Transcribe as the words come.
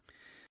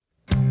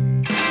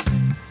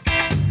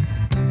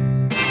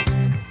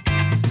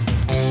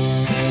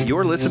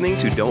You're listening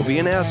to Don't Be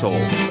an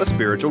Asshole, a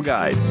spiritual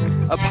guide,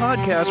 a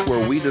podcast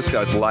where we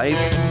discuss life,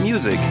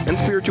 music, and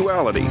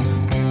spirituality.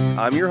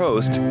 I'm your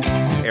host,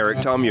 Eric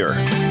Tomure.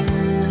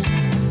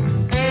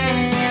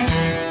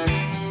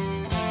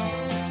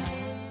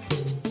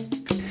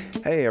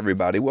 Hey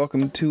everybody,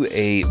 welcome to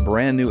a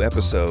brand new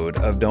episode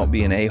of Don't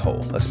Be an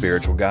A-Hole, a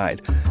spiritual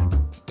guide.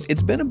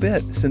 It's been a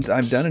bit since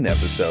I've done an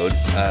episode.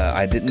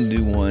 I didn't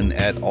do one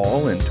at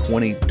all in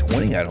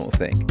 2020, I don't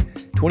think.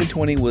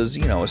 2020 was,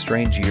 a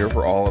strange year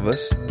for all of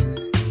us,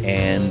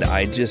 and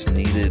I just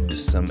needed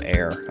some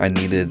air. I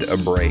needed a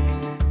break.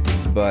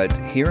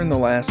 But here in the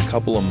last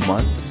couple of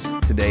months,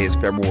 today is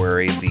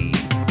February the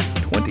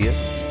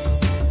 20th,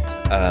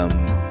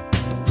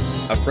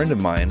 a friend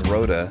of mine,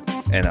 Rhoda,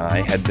 and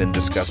I had been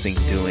discussing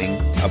doing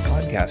a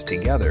podcast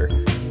together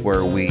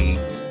where we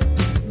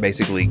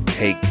basically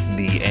take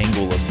the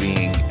angle of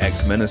being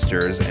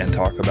ex-ministers and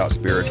talk about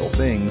spiritual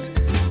things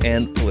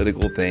and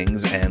political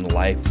things and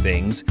life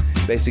things,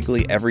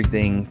 basically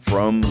everything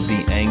from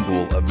the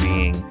angle of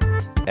being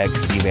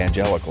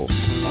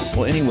ex-evangelicals.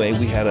 Well, anyway,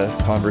 we had a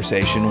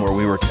conversation where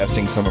we were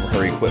testing some of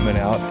her equipment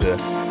out to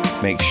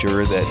make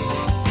sure that,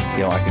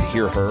 I could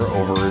hear her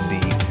over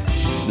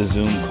the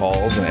Zoom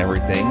calls and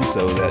everything,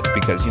 so that,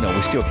 because,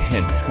 we still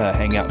can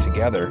hang out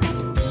together.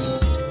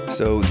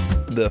 So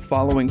the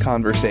following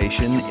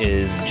conversation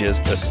is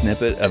just a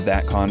snippet of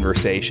that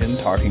conversation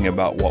talking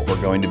about what we're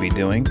going to be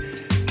doing.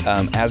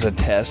 As a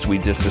test, we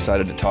just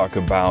decided to talk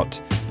about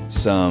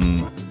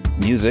some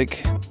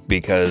music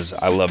because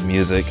I love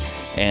music,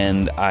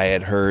 and I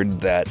had heard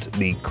that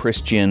the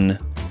Christian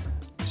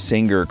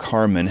singer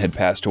Carmen had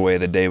passed away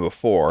the day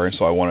before,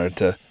 so I wanted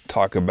to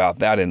talk about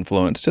that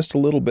influence just a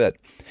little bit.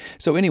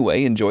 So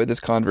anyway, enjoy this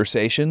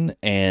conversation,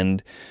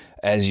 and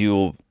as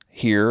you'll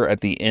hear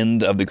at the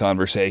end of the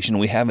conversation,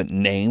 we haven't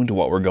named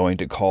what we're going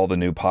to call the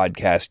new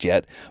podcast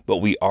yet, but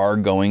we are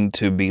going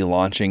to be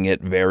launching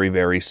it very,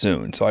 very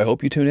soon. So I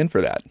hope you tune in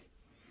for that.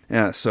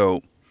 Yeah,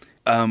 so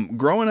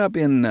growing up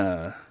in,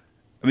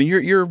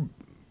 you're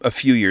a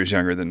few years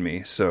younger than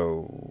me,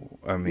 so,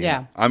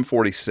 yeah. I'm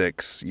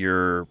 46,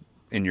 you're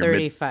in your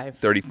 35.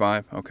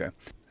 35? Okay.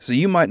 So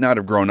you might not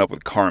have grown up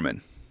with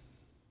Carmen.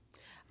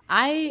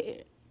 I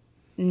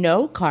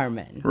know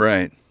Carmen.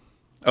 Right.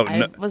 Oh,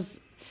 no.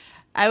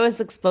 I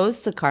was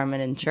exposed to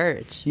Carmen in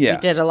church. Yeah.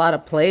 We did a lot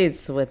of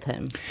plays with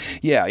him.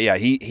 Yeah.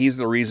 He's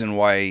the reason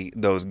why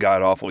those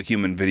god-awful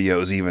human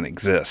videos even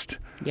exist.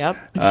 Yep.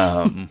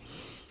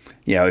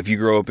 If you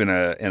grow up in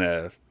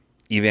a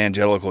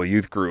evangelical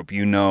youth group,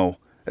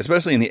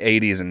 especially in the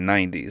 80s and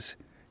 90s,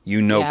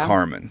 Yeah.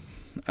 Carmen.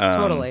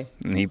 Totally.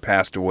 And he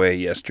passed away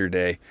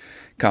yesterday,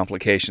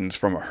 complications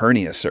from a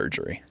hernia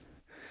surgery.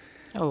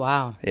 Oh,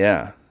 wow.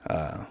 Yeah.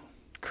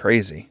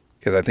 Crazy.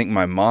 Because I think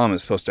my mom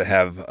is supposed to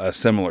have a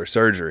similar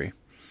surgery.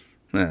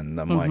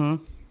 And I'm like,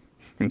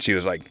 and she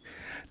was like,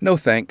 no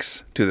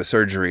thanks to the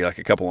surgery like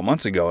a couple of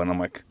months ago. And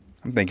I'm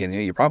thinking,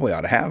 you probably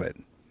ought to have it.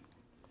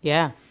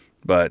 Yeah.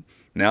 But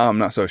now I'm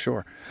not so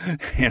sure,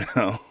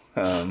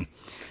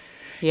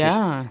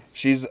 Yeah.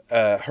 She's,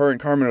 her and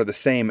Carmen are the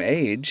same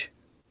age,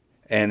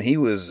 and he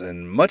was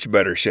in much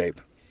better shape,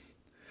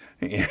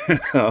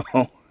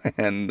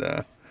 and,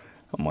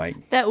 I'm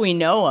like... That we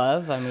know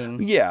of,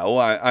 Yeah,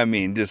 well,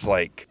 just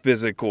like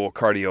physical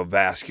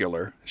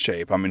cardiovascular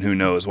shape. Who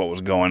knows what was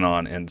going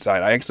on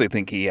inside. I actually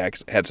think he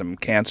had some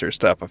cancer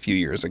stuff a few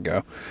years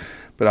ago,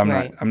 but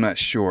I'm not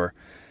sure,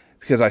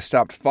 because I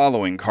stopped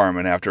following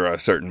Carmen after a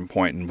certain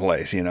point in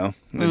place, It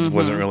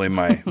wasn't really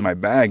my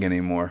bag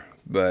anymore,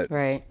 but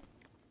right.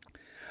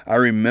 I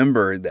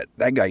remember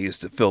that guy used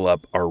to fill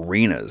up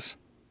arenas.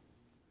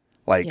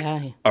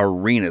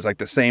 Arenas, like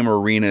the same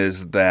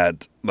arenas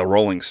that the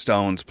Rolling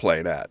Stones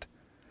played at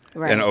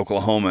in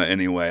Oklahoma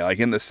anyway. Like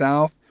in the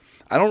South,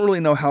 I don't really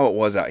know how it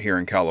was out here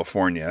in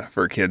California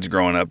for kids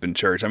growing up in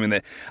church.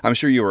 I'm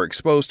sure you were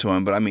exposed to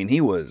him, but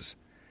he was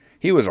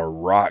a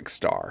rock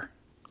star,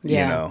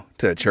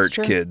 to church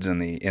kids in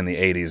the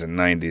 80s and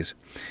 90s.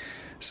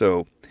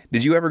 So,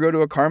 did you ever go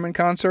to a Carmen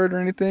concert or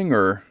anything,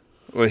 or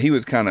well, he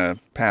was kind of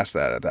past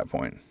that at that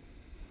point?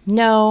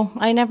 No,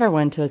 I never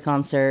went to a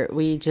concert.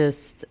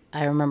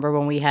 I remember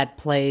when we had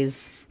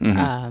plays,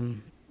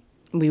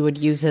 we would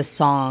use his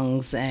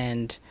songs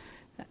and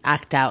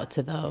act out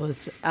to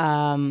those.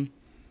 The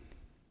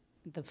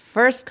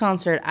first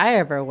concert I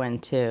ever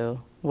went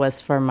to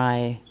was for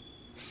my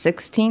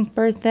 16th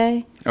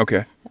birthday.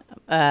 Okay.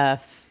 A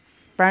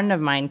friend of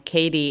mine,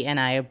 Katie, and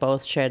I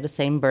both shared the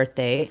same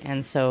birthday.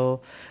 And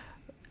so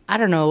I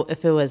don't know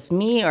if it was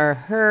me or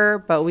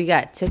her, but we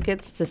got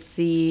tickets to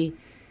see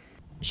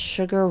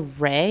Sugar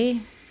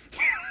Ray,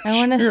 I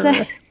want to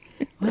say.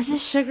 Was it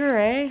Sugar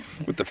Ray?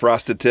 With the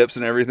frosted tips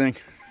and everything?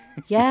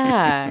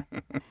 Yeah.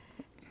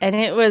 And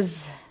it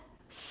was,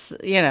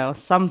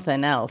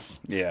 something else.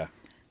 Yeah.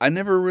 I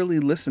never really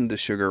listened to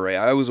Sugar Ray.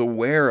 I was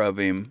aware of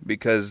him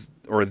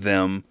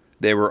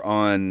they were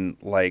on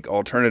like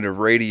alternative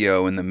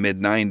radio in the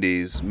mid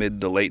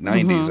to late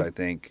 90s, I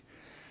think.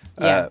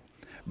 Yeah.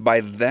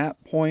 By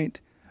that point,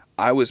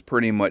 I was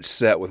pretty much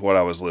set with what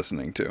I was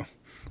listening to.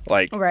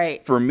 Like,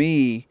 for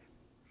me,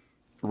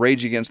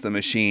 Rage Against the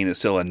Machine is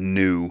still a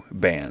new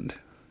band.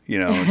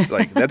 It's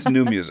like, that's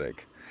new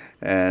music.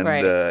 And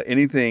Right.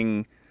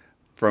 anything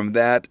from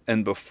that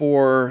and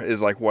before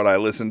is like what I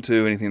listen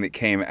to. Anything that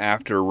came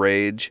after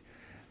Rage,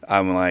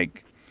 I'm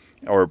like,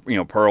 or,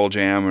 Pearl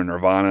Jam or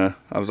Nirvana,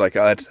 I was like,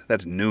 oh,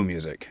 that's new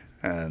music.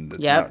 And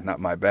it's not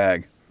my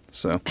bag.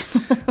 So,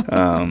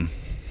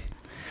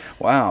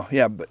 wow.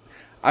 Yeah, but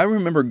I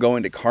remember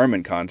going to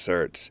Carmen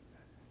concerts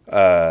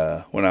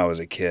when I was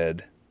a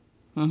kid.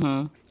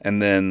 Mm-hmm.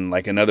 And then,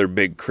 like, another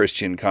big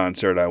Christian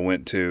concert I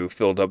went to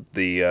filled up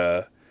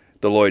the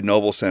Lloyd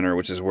Noble Center,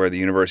 which is where the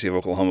University of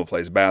Oklahoma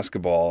plays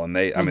basketball. And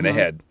they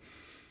had,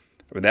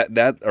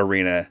 that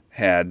arena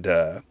had,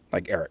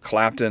 like, Eric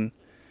Clapton,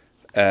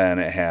 and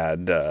it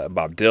had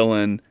Bob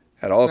Dylan,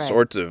 had all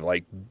sorts of,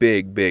 like,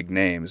 big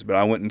names. But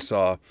I went and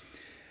saw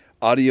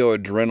Audio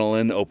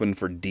Adrenaline open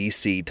for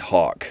DC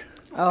Talk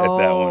at that one.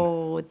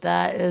 Oh,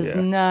 that is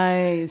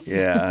nice.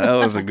 Yeah, that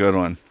was a good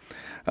one.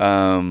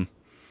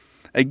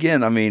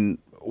 Again, I mean,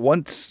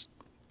 once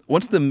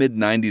the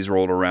mid-'90s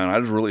rolled around, I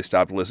just really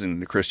stopped listening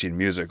to Christian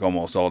music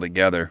almost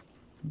altogether.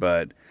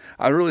 But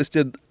I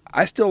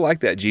still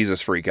like that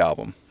Jesus Freak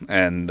album,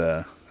 and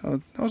that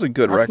was a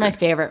good record. That's my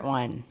favorite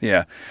one.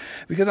 Yeah,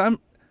 because I'm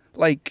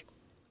like,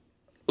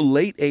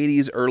 late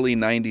 80s, early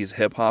 90s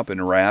hip-hop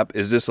and rap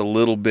is just a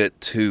little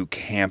bit too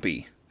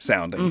campy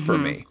sounding for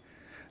me.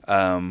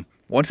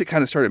 Once it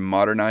kind of started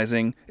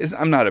modernizing,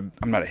 I'm not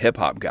a hip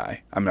hop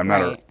guy. I'm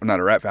not a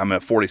rap. I'm a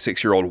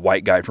 46-year-old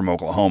white guy from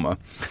Oklahoma,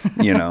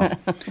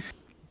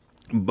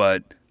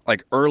 But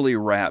like early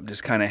rap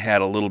just kind of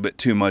had a little bit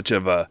too much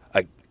of a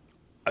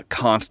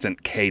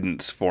constant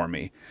cadence for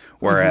me,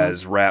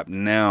 whereas rap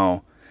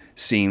now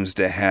seems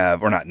to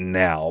have, or not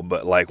now,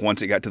 but like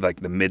once it got to like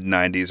the mid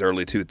 90s,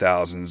 early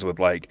 2000s with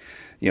like,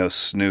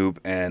 Snoop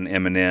and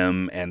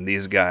Eminem and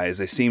these guys,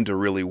 they seem to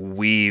really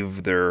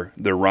weave their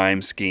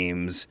rhyme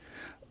schemes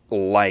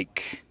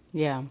like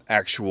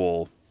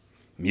actual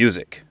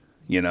music,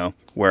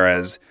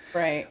 whereas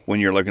when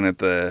you're looking at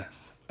the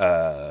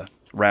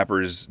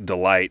Rapper's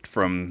Delight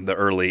from the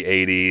early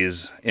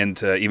 80s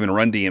into even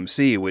Run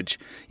DMC, which,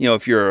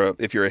 if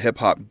you're a hip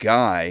hop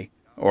guy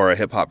or a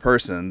hip hop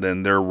person,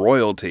 then they're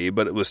royalty,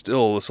 but it was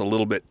still just a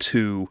little bit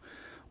too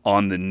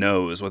on the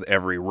nose with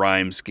every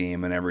rhyme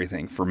scheme and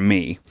everything for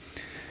me.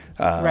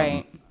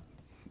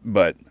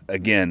 But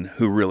again,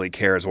 who really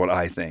cares what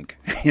I think,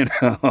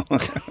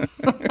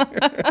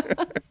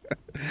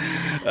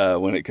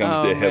 when it comes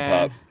to hip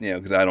hop,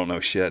 because I don't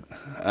know shit.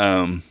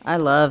 I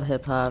love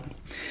hip hop.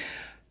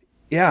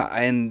 Yeah,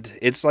 and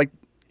it's like,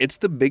 it's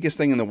the biggest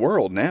thing in the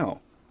world now.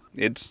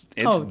 It's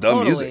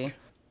totally. music.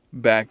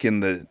 Back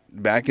in the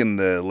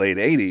late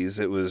 80s,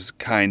 it was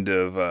kind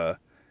of,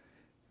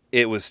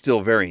 it was still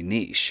very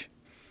niche.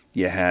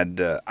 You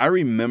had, I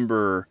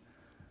remember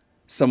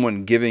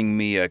someone giving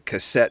me a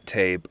cassette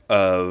tape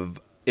of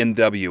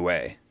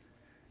NWA,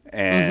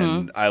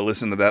 and I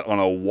listened to that on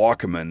a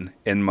Walkman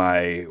in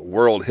my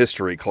world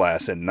history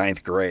class in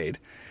 9th grade,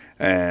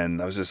 and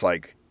I was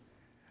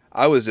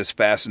just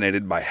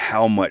fascinated by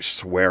how much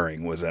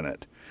swearing was in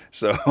it.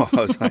 So I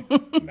was like,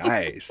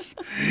 nice.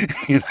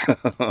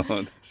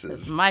 This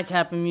is my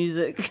type of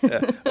music.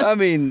 I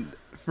mean,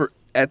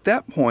 at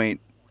that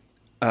point,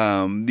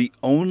 the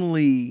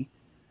only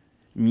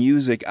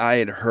music I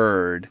had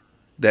heard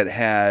that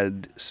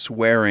had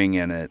swearing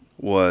in it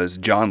was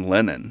John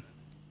Lennon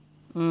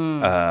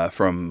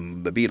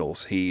from the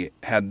Beatles. He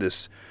had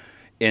this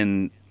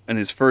in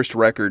his first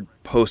record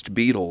post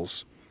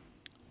Beatles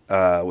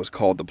was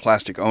called the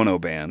Plastic Ono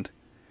Band,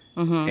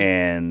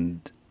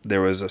 and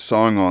there was a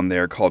song on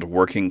there called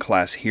Working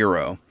Class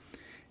Hero,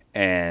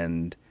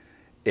 and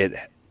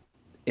I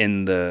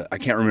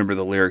can't remember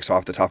the lyrics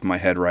off the top of my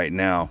head right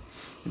now,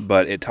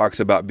 but it talks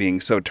about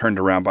being so turned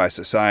around by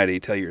society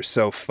till you're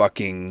so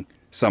fucking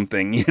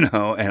something, and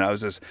I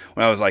was just,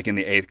 when I was like in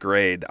the 8th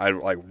grade, I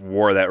like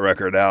wore that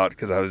record out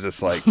because I was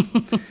just like,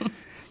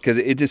 because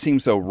it just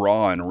seemed so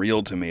raw and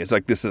real to me. It's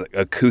like this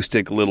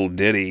acoustic little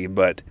ditty,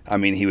 but I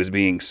mean, he was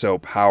being so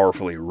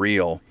powerfully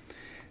real.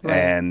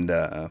 And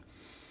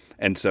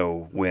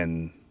so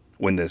when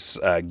this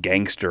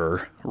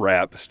gangster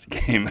rap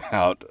came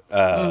out,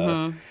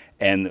 and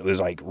it was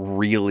like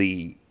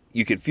really,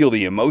 you could feel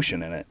the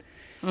emotion in it,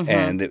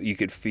 and you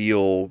could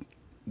feel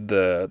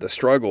the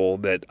struggle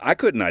that I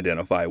couldn't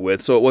identify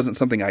with. So it wasn't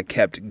something I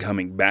kept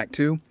coming back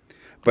to,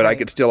 but I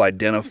could still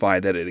identify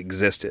that it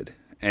existed.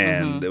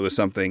 And it was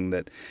something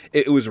that,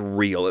 it was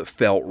real. It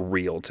felt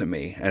real to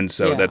me. And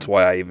so that's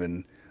why I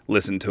even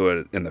listened to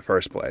it in the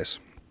first place.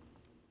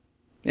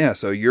 Yeah,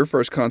 so your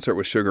first concert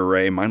was Sugar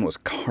Ray. Mine was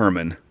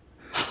Carmen.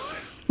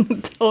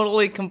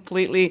 Totally,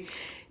 completely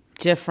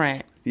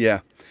different.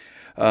 Yeah.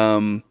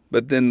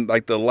 But then,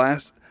 like,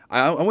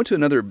 I went to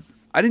another,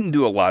 I didn't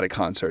do a lot of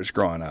concerts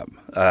growing up.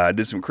 I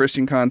did some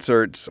Christian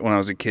concerts when I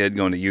was a kid,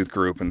 going to youth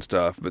group and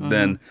stuff. But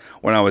then,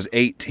 when I was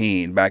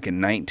 18, back in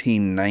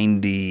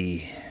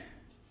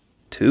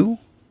 1992,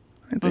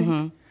 I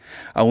think,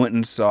 I went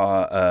and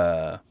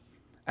saw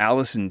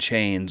Alice in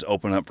Chains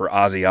open up for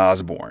Ozzy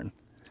Osbourne.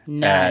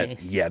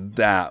 Nice. Yeah,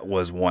 that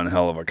was one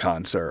hell of a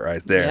concert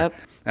right there. Yep.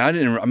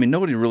 And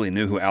nobody really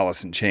knew who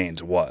Alice in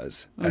Chains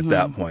was at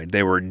that point.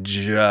 They were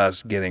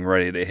just getting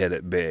ready to hit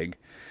it big.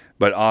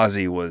 But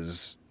Ozzy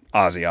was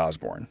Ozzy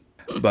Osbourne.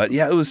 But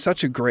yeah, it was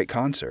such a great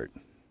concert.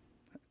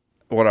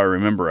 What I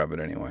remember of it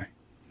anyway.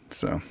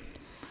 So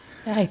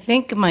I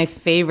think my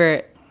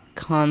favorite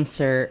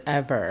concert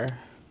ever.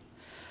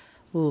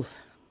 Oof.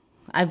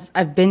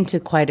 I've been to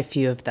quite a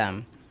few of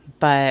them,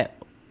 but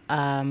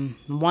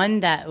one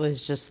that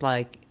was just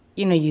like,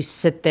 you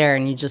sit there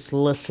and you just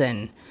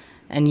listen,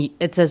 and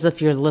it's as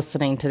if you're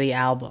listening to the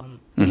album,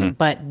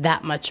 but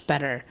that much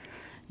better.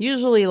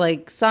 Usually,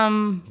 like,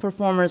 some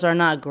performers are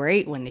not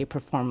great when they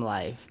perform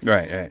live.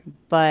 Right.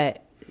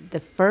 But the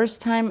first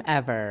time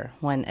ever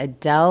when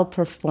Adele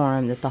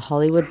performed at the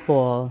Hollywood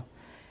Bowl,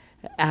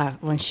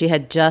 when she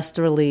had just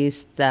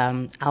released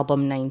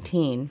album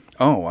 19.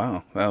 Oh,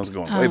 wow. That was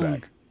going way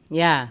back.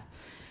 Yeah.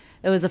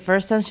 It was the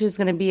first time she was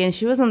going to be, and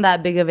she wasn't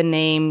that big of a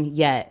name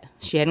yet.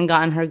 She hadn't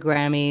gotten her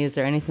Grammys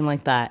or anything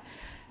like that.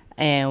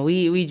 And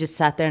we just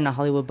sat there in the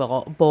Hollywood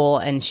Bowl,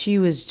 and she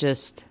was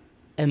just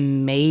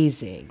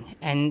amazing.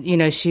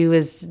 And, she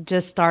was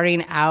just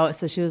starting out,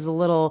 so she was a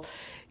little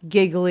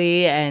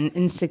giggly and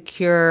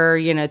insecure,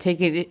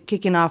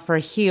 kicking off her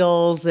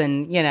heels,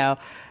 and,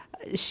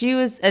 she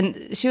was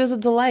a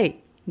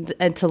delight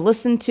and to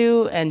listen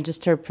to, and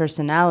just her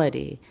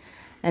personality.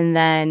 And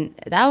then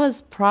that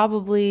was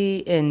probably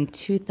in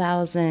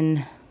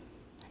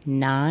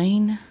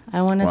 2009,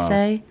 I want to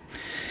say.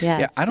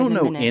 Yeah, I don't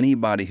know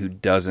anybody who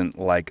doesn't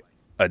like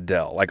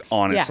Adele, like,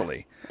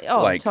 honestly. Yeah.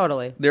 Oh, like,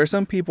 totally. There are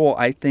some people,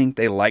 I think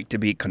they like to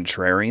be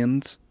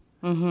contrarians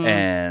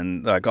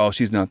and like, oh,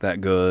 she's not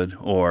that good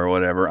or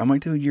whatever. I'm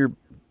like, dude, you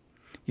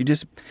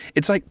just,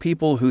 it's like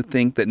people who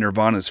think that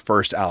Nirvana's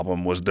first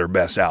album was their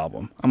best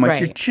album. I'm like,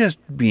 You're just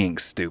being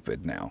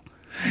stupid now.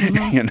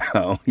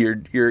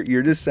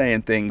 You're just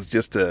saying things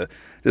just to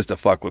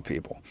fuck with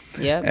people.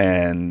 Yep.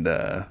 And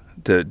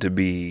to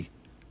be,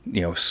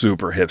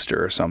 super hipster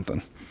or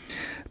something.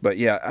 But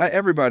yeah,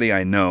 everybody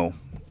I know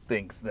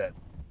thinks that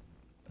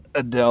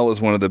Adele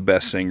is one of the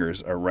best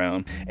singers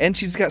around, and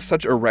she's got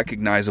such a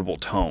recognizable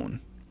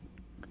tone.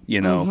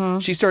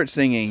 She starts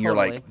singing, You're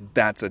like,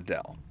 that's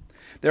Adele.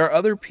 There are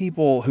other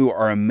people who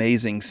are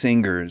amazing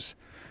singers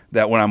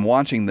that when I'm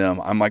watching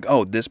them, I'm like,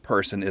 oh, this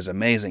person is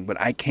amazing, but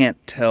I can't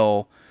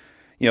tell.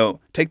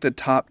 Take the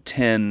top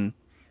 10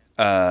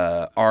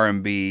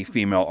 R&B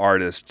female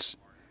artists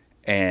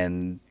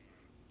and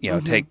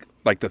take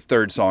like the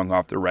third song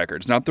off the record.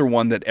 It's not the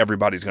one that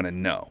everybody's going to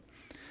know.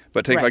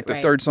 But take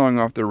the third song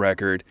off the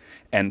record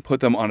and put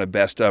them on a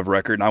best of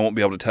record, and I won't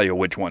be able to tell you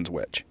which one's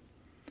which.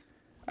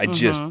 I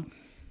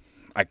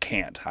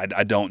can't.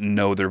 I don't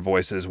know their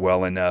voices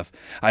well enough.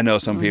 I know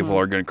some people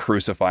are going to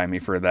crucify me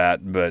for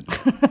that, but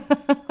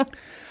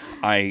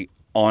I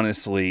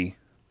honestly,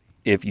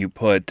 if you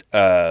put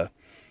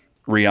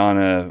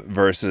Rihanna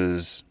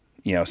versus,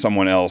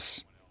 someone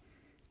else,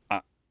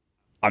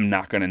 I'm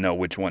not going to know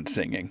which one's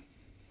singing.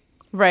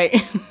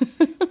 Right.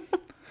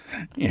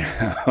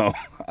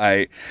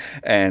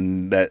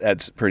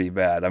 That's pretty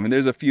bad. I mean,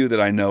 there's a few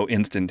that I know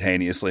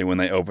instantaneously when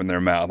they open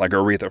their mouth, like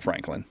Aretha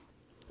Franklin.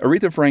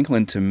 Aretha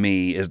Franklin, to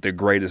me, is the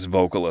greatest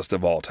vocalist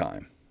of all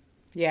time.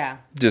 Yeah.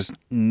 Just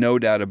no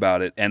doubt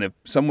about it. And if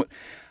someone,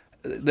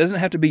 it doesn't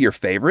have to be your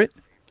favorite,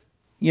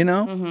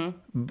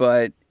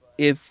 but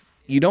if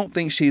you don't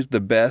think she's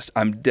the best,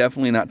 I'm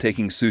definitely not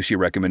taking sushi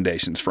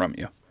recommendations from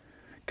you,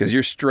 because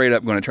you're straight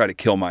up going to try to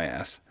kill my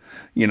ass,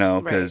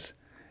 because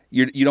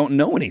you don't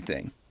know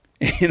anything.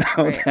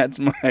 That's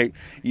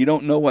you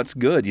don't know what's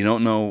good. You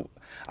don't know.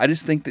 I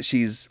just think that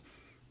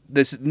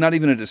this is not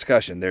even a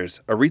discussion.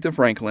 There's Aretha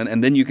Franklin,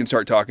 and then you can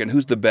start talking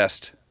who's the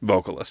best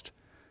vocalist,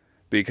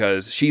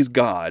 because she's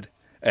God,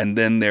 and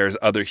then there's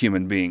other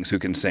human beings who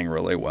can sing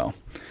really well.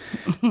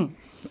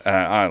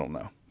 I don't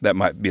know. That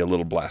might be a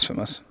little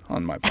blasphemous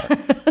on my part.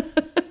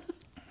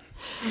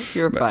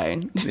 You're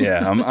fine.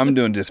 Yeah, I'm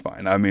doing just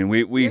fine. I mean,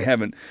 we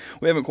haven't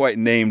quite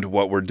named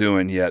what we're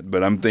doing yet,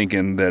 but I'm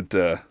thinking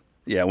that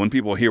when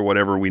people hear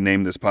whatever we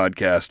name this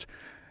podcast,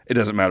 it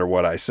doesn't matter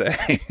what I say.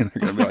 They're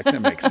going to be like,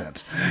 that makes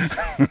sense.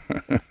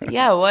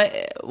 Yeah,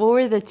 what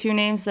were the two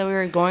names that we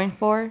were going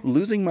for?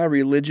 Losing My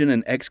Religion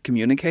and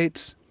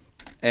Excommunicates.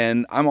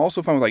 And I'm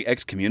also fine with like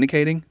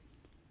excommunicating.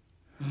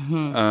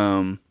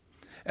 And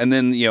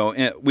then,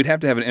 we'd have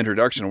to have an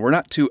introduction. We're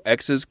not two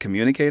exes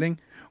communicating.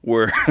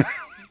 We're...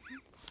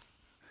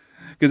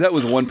 Because that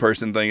was one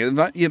person thing.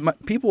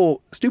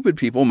 Stupid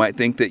people might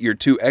think that you're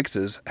two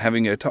exes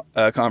having a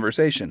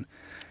conversation.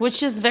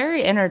 Which is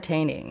very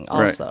entertaining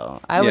also.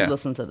 Right. I would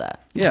listen to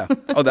that. Yeah.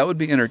 Oh, that would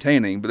be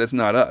entertaining, but that's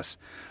not us.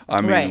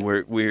 I mean,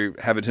 we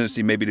have a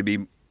tendency maybe to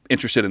be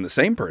interested in the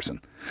same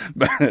person,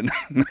 but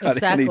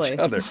not in each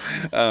other.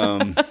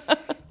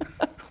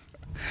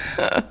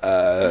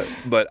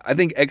 But I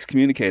think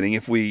excommunicating,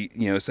 if we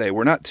say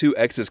we're not two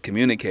exes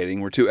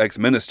communicating, we're two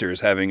ex-ministers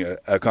having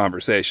a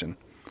conversation.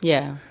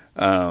 Yeah.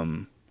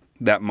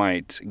 That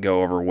might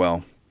go over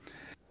well.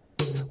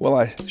 Well,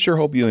 I sure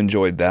hope you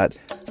enjoyed that.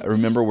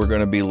 Remember, we're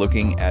going to be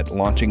looking at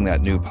launching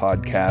that new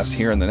podcast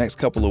here in the next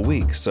couple of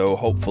weeks, so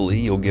hopefully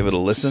you'll give it a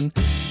listen.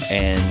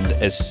 And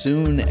as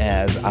soon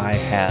as I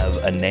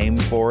have a name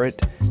for it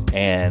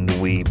and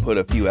we put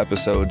a few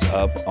episodes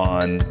up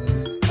on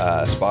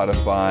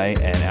Spotify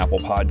and Apple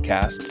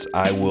Podcasts,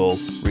 I will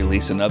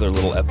release another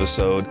little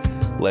episode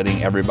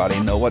letting everybody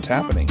know what's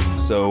happening.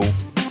 So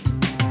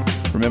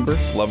remember,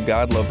 love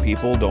God, love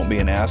people, don't be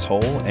an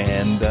asshole,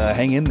 and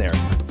hang in there.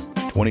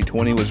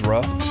 2020 was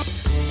rough.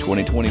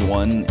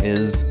 2021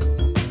 is,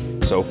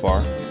 so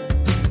far,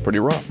 pretty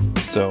rough.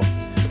 So,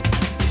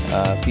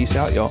 peace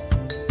out, y'all.